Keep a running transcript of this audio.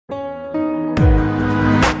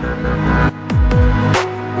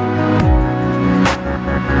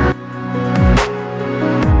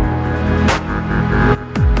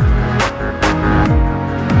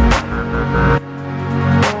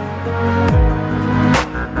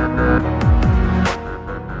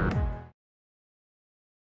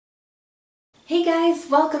Hey guys,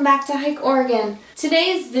 welcome back to Hike Oregon.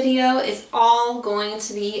 Today's video is all going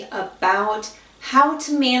to be about how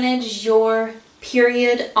to manage your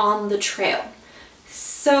period on the trail.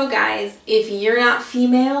 So guys, if you're not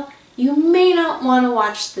female, you may not want to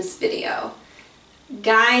watch this video.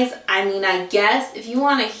 Guys, I guess if you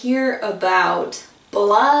want to hear about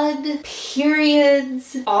blood,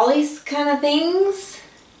 periods, all these kind of things,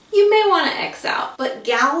 you may want to X out. But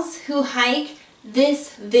gals who hike,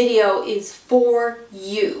 this video is for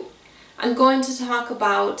you. I'm going to talk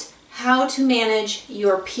about how to manage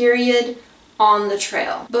your period on the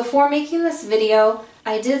trail. Before making this video,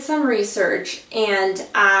 I did some research and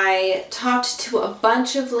I talked to a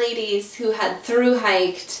bunch of ladies who had thru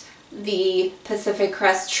hiked the Pacific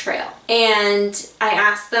Crest Trail. And I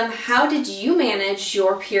asked them, how did you manage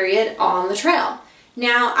your period on the trail?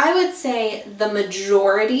 Now, I would say the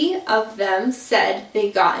majority of them said they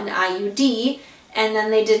got an IUD and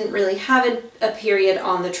then they didn't really have a period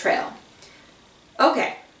on the trail.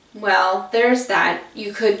 Okay, well, there's that.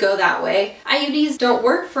 You could go that way. IUDs don't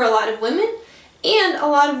work for a lot of women, and a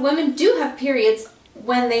lot of women do have periods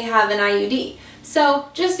when they have an IUD. So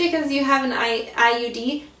just because you have an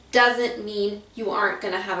IUD doesn't mean you aren't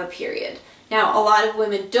going to have a period. Now, a lot of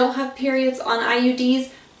women don't have periods on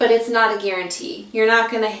IUDs, but it's not a guarantee. You're not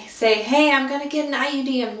going to say, hey, I'm going to get an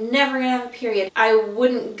IUD, I'm never going to have a period. I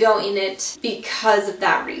wouldn't go in it because of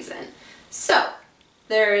that reason. So,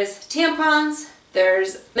 there's tampons,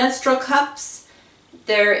 there's menstrual cups,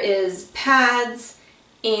 there is pads,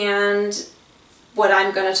 and what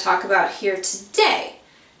I'm going to talk about here today.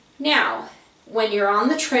 Now, when you're on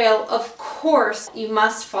the trail, of course, you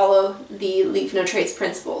must follow the Leave No Trace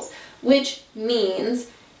principles, which means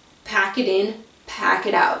pack it in, pack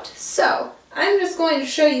it out. So, I'm just going to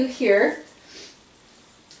show you here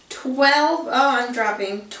 12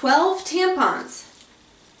 tampons.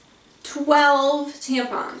 12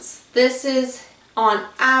 tampons. This is on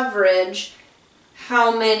average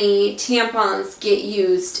how many tampons get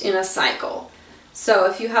used in a cycle.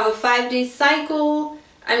 So if you have a 5-day cycle,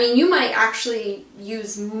 you might actually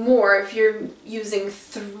use more. If you're using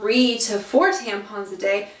 3 to 4 tampons a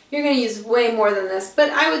day, you're going to use way more than this. But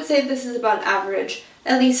I would say this is about average,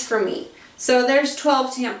 at least for me. So there's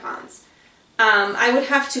 12 tampons. I would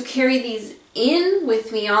have to carry these in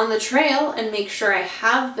with me on the trail and make sure I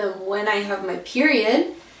have them when I have my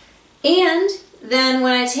period. And then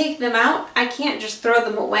when I take them out, I can't just throw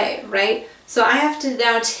them away, right? So I have to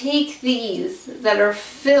now take these that are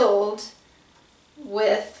filled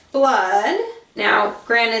with blood. Now,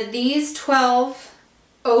 granted, these 12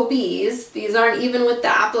 OBs, these aren't even with the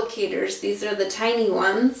applicators, these are the tiny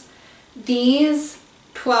ones. These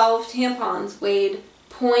 12 tampons weighed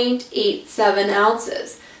 0.87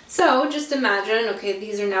 ounces. So just imagine, okay,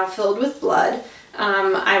 these are now filled with blood.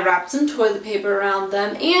 I wrapped some toilet paper around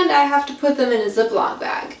them and I have to put them in a Ziploc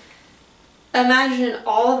bag. Imagine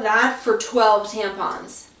all of that for 12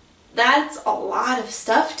 tampons. That's a lot of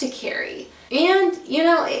stuff to carry. And,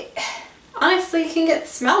 honestly, it can get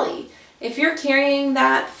smelly. If you're carrying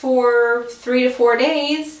that for 3 to 4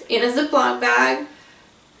 days in a Ziploc bag,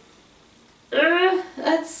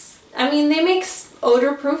 they make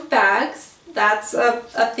odor-proof bags. That's a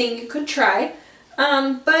thing you could try,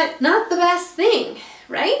 but not the best thing,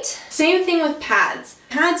 right? Same thing with pads.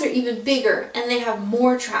 Pads are even bigger and they have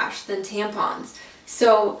more trash than tampons.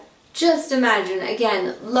 So just imagine,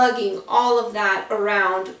 again, lugging all of that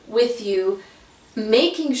around with you,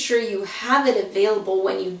 making sure you have it available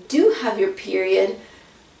when you do have your period.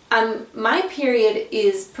 My period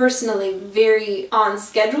is personally very on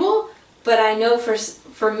schedule, but I know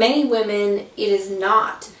for many women it is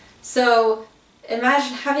not. So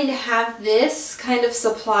imagine having to have this kind of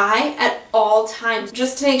supply at all times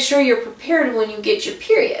just to make sure you're prepared when you get your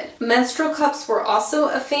period. Menstrual cups were also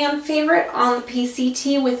a fan favorite on the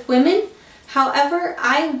PCT with women. However,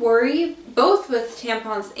 I worry, both with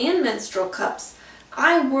tampons and menstrual cups,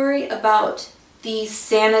 I worry about the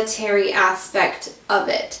sanitary aspect of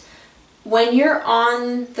it. When you're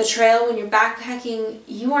on the trail, when you're backpacking,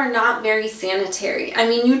 you are not very sanitary.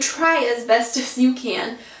 You try as best as you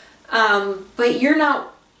can, but you're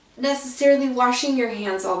not necessarily washing your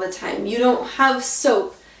hands all the time. You don't have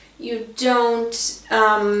soap. You don't,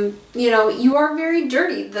 you are very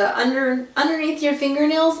dirty. The underneath your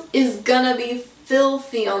fingernails is gonna be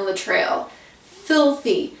filthy on the trail.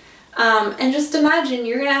 Filthy. And just imagine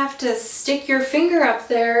you're gonna have to stick your finger up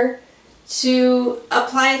there to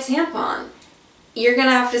apply a tampon. You're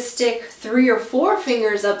gonna have to stick 3 or 4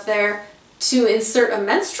 fingers up there to insert a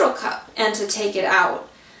menstrual cup and to take it out.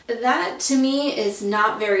 that to me is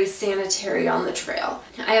not very sanitary on the trail.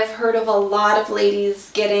 I have heard of a lot of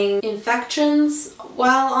ladies getting infections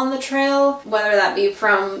while on the trail, whether that be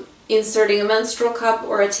from inserting a menstrual cup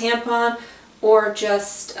or a tampon, or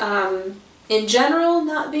just in general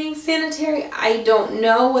not being sanitary. I don't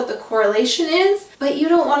know what the correlation is, but you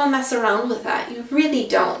don't want to mess around with that. You really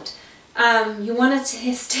don't. You want it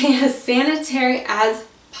to stay as sanitary as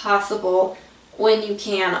possible when you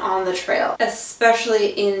can on the trail,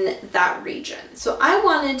 especially in that region. So I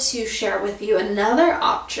wanted to share with you another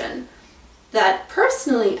option that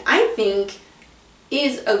personally I think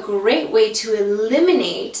is a great way to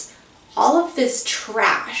eliminate all of this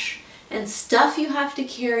trash and stuff you have to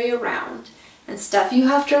carry around and stuff you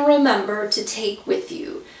have to remember to take with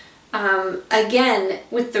you. Again,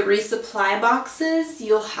 with the resupply boxes,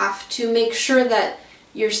 you'll have to make sure that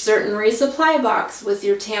your certain resupply box with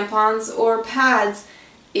your tampons or pads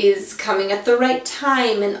is coming at the right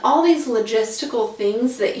time, and all these logistical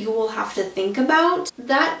things that you will have to think about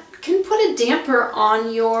that can put a damper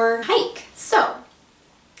on your hike. So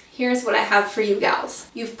here's what I have for you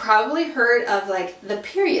gals. You've probably heard of like the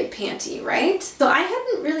period panty, right? So I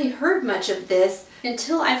hadn't really heard much of this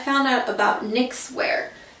until I found out about Knix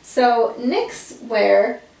Wear. So Knix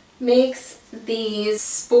Wear makes these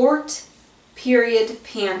sport period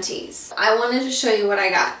panties. I wanted to show you what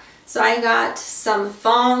I got. So I got some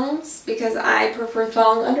thongs because I prefer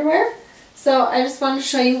thong underwear. So I just wanted to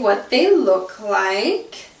show you what they look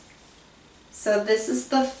like. So this is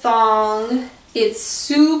the thong. It's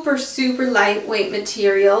super, super lightweight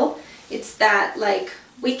material. It's that like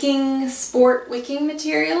wicking, sport wicking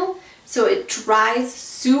material. So it dries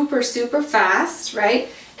super, super fast, right?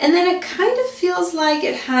 And then it kind of feels like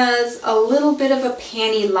it has a little bit of a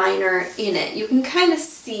panty liner in it. You can kind of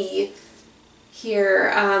see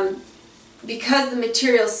here, because the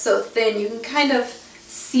material is so thin, you can kind of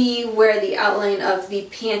see where the outline of the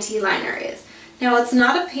panty liner is. Now it's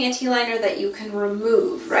not a panty liner that you can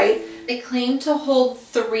remove, right? They claim to hold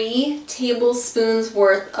 3 tablespoons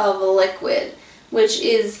worth of a liquid, which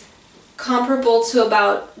is comparable to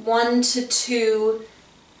about 1 to 2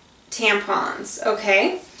 tampons,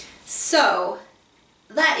 okay? So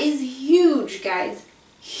that is huge, guys,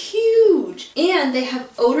 huge. And they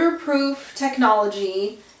have odor-proof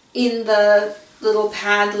technology in the little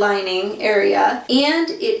pad lining area, and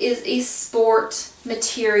it is a sport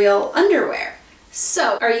material underwear.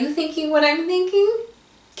 So are you thinking what I'm thinking?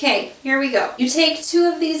 Okay, here we go. You take 2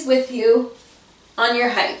 of these with you on your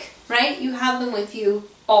hike, right? You have them with you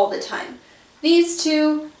all the time. These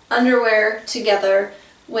 2 underwear together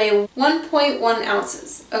weigh 1.1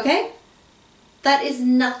 ounces, okay? That is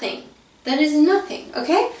nothing. That is nothing,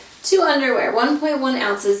 okay? 2 underwear, 1.1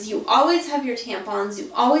 ounces. You always have your tampons, you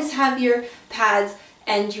always have your pads,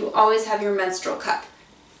 and you always have your menstrual cup.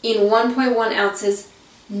 In 1.1 ounces,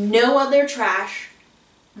 no other trash,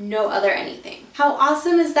 no other anything. How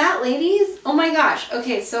awesome is that, ladies? Oh my gosh.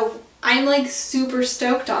 Okay, so I'm like super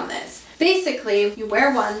stoked on this. Basically, you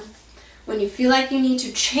wear one. When you feel like you need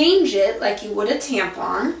to change it like you would a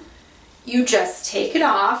tampon, you just take it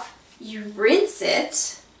off, you rinse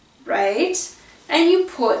it, right? And you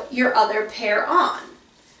put your other pair on.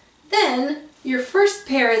 Then your first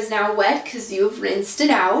pair is now wet because you've rinsed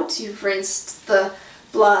it out. You've rinsed the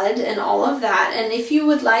blood and all of that. And if you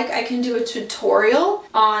would like, I can do a tutorial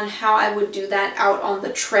on how I would do that out on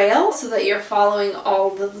the trail so that you're following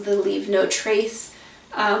all the leave no trace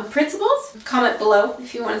principles. Comment below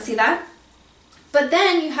if you want to see that. But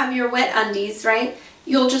then you have your wet undies, right?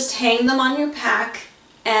 You'll just hang them on your pack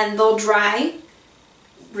and they'll dry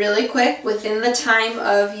really quick within the time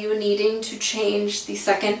of you needing to change the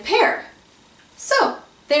second pair. So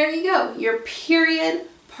there you go. Your period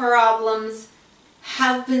problems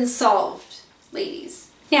have been solved,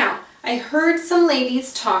 ladies. Now, I heard some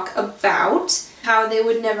ladies talk about how they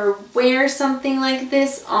would never wear something like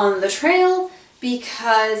this on the trail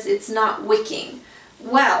because it's not wicking.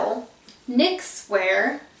 Well, Knix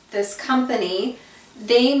Wear, this company,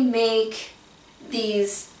 they make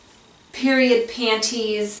these period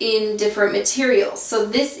panties in different materials. So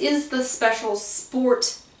this is the special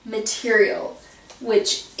sport material,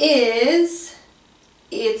 which is,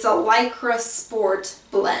 it's a Lycra Sport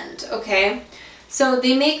blend, okay? So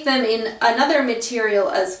they make them in another material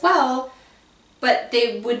as well, but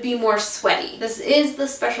they would be more sweaty. This is the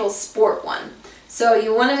special sport one. So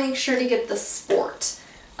you want to make sure to get the sport.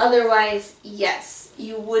 Otherwise, yes,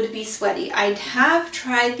 you would be sweaty. I have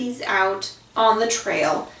tried these out on the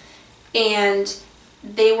trail and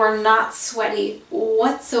they were not sweaty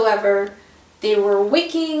whatsoever. They were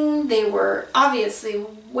wicking. They were obviously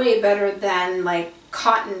way better than like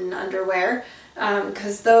cotton underwear.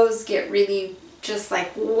 because those get really just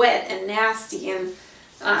like wet and nasty, and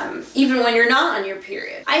even when you're not on your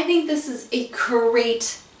period. I think this is a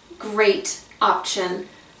great option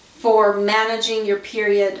for managing your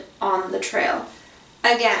period on the trail.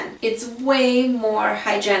 Again, it's way more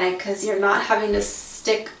hygienic because you're not having to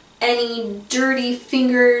stick any dirty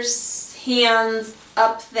fingers, hands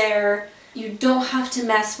up there. You don't have to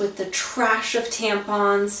mess with the trash of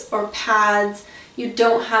tampons or pads. You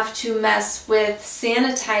don't have to mess with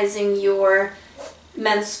sanitizing your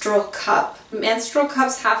menstrual cup. Menstrual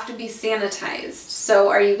cups have to be sanitized. So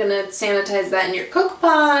are you gonna sanitize that in your cook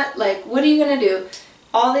pot? Like, what are you gonna do?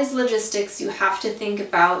 All these logistics you have to think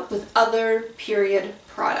about with other period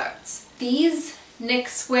products. These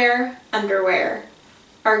Knixwear underwear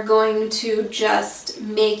are going to just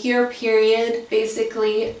make your period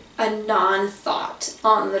basically a non-thought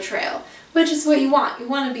on the trail, which is what you want. You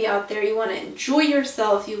want to be out there, you want to enjoy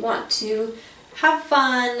yourself, you want to have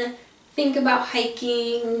fun, think about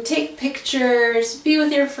hiking, take pictures, be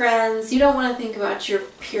with your friends. You don't want to think about your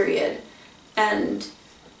period and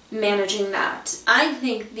managing that. I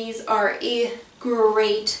think these are a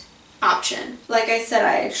great option. Like I said,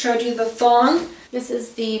 I showed you the thong. This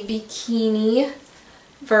is the bikini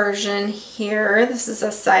version here. This is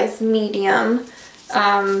a size medium,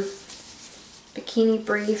 bikini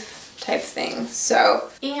brief type thing. So,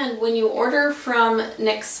 and when you order from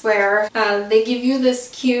Knixwear, they give you this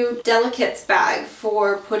cute delicates bag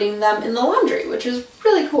for putting them in the laundry, which is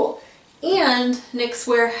really cool. And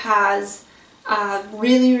Knixwear has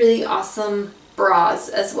really awesome bras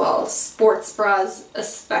as well, sports bras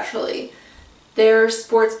especially. Their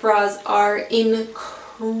sports bras are incredibly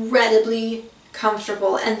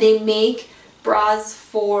comfortable, and they make bras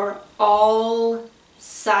for all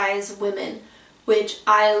size women, which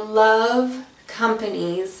I love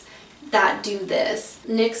companies that do this.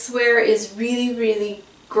 Knixwear is really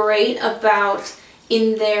great about,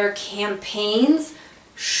 in their campaigns,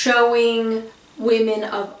 showing women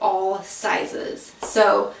of all sizes.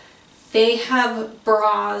 So they have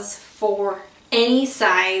bras for any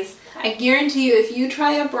size. I guarantee you, if you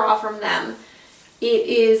try a bra from them, it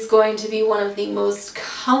is going to be one of the most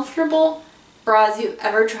comfortable bras you've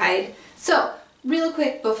ever tried. So, real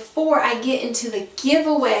quick, before I get into the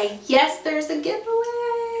giveaway, yes, there's a giveaway,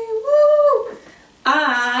 woo!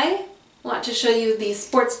 I want to show you the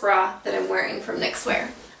sports bra that I'm wearing from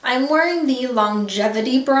Knixwear. I'm wearing the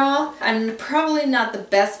longevity bra. I'm probably not the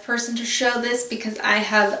best person to show this because I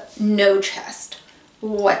have no chest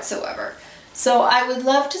whatsoever. So I would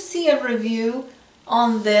love to see a review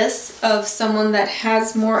on this of someone that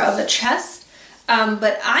has more of a chest,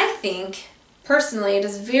 but I think personally it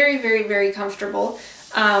is very comfortable.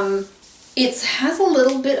 It has a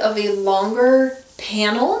little bit of a longer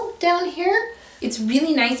panel down here. It's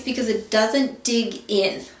really nice because it doesn't dig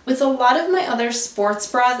in. With a lot of my other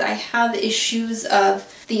sports bras, I have issues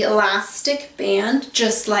of the elastic band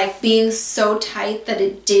just like being so tight that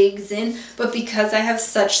it digs in, but because I have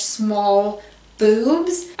such small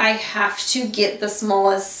boobs, I have to get the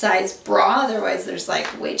smallest size bra, otherwise there's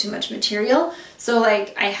like way too much material. So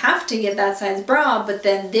like I have to get that size bra, but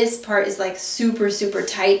then this part is like super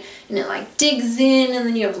tight and it like digs in, and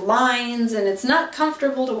then you have lines and it's not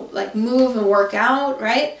comfortable to like move and work out,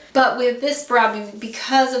 right? But with this bra,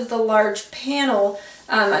 because of the large panel,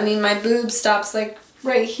 I mean my boob stops like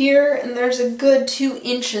right here, and there's a good 2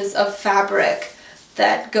 inches of fabric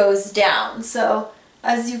that goes down. So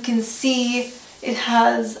as you can see, it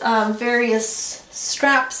has various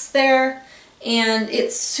straps there, and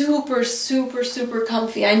it's super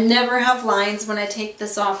comfy. I never have lines when I take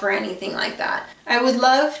this off or anything like that. I would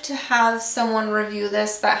love to have someone review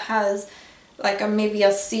this that has like maybe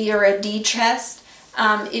a C or a D chest.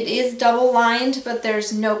 It is double lined, but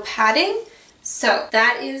there's no padding. So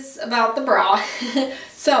that is about the bra.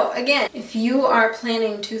 So again, if you are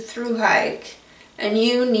planning to thru hike and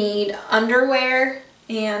you need underwear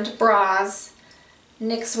and bras,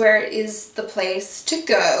 Knixwear is the place to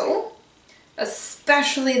go,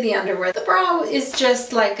 especially the underwear. The bra is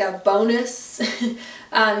just like a bonus.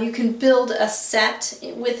 You can build a set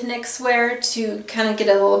with Knixwear to kind of get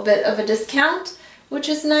a little bit of a discount, which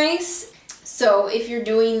is nice. So if you're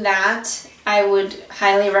doing that, I would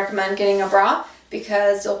highly recommend getting a bra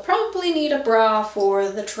because you'll probably need a bra for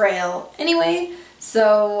the trail anyway.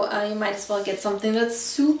 So you might as well get something that's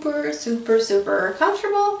super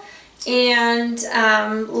comfortable. And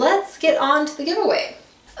let's get on to the giveaway.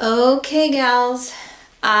 Okay gals,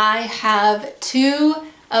 I have 2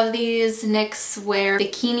 of these Knixwear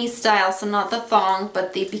bikini style, so not the thong,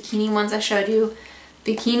 but the bikini ones I showed you,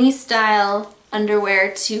 bikini style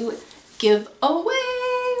underwear to give away,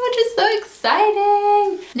 which is so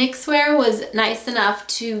exciting. Knixwear was nice enough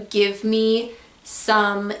to give me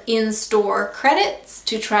some in-store credits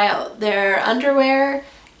to try out their underwear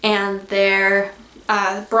and their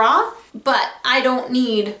bra, but I don't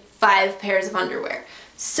need 5 pairs of underwear.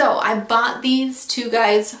 So I bought these two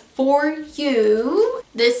guys for you.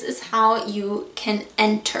 This is how you can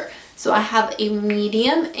enter. So I have a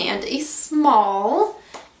medium and a small,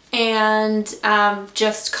 and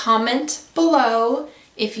just comment below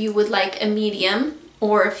if you would like a medium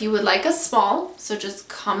or if you would like a small. So just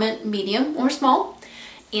comment medium or small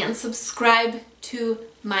and subscribe to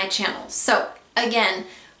my channel. So again,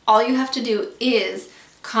 all you have to do is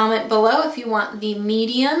comment below if you want the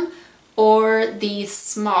medium or the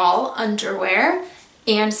small underwear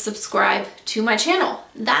and subscribe to my channel.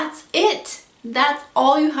 That's it. That's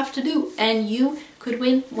all you have to do and you could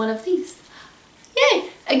win one of these. Yay!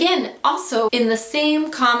 Again, also in the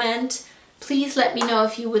same comment, please let me know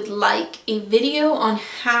if you would like a video on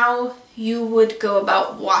how you would go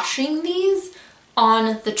about washing these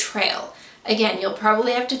on the trail. Again, you'll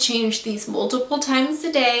probably have to change these multiple times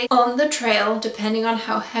a day on the trail depending on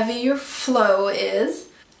how heavy your flow is.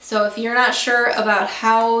 So if you're not sure about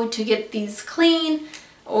how to get these clean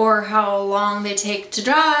or how long they take to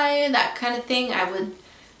dry, that kind of thing, I would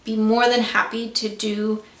be more than happy to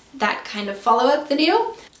do that kind of follow-up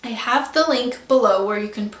video. I have the link below where you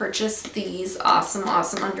can purchase these awesome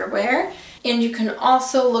underwear. And you can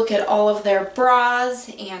also look at all of their bras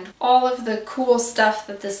and all of the cool stuff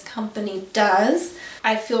that this company does.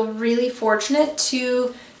 I feel really fortunate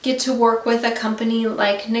to get to work with a company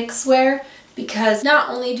like Knixwear because not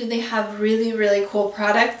only do they have really cool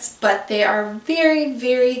products, but they are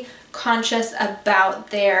very conscious about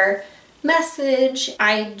their message.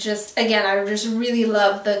 I just really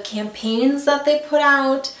love the campaigns that they put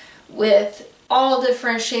out with all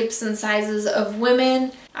different shapes and sizes of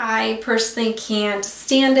women. I personally can't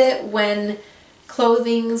stand it when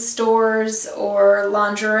clothing stores or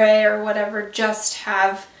lingerie or whatever just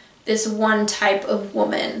have this one type of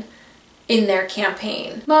woman in their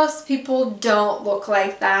campaign. Most people don't look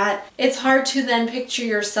like that. It's hard to then picture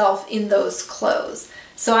yourself in those clothes.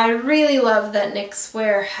 So I really love that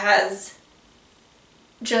Knixwear has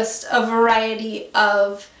just a variety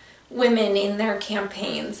of women in their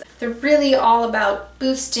campaigns. They're really all about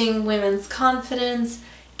boosting women's confidence,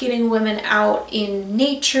 getting women out in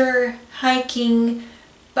nature, hiking,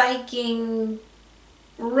 biking,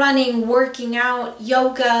 running, working out,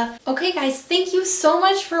 yoga. Okay guys, thank you so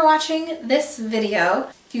much for watching this video.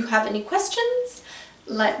 If you have any questions,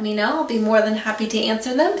 let me know. I'll be more than happy to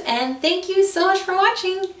answer them. And thank you so much for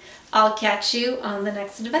watching. I'll catch you on the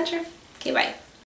next adventure. Okay, bye.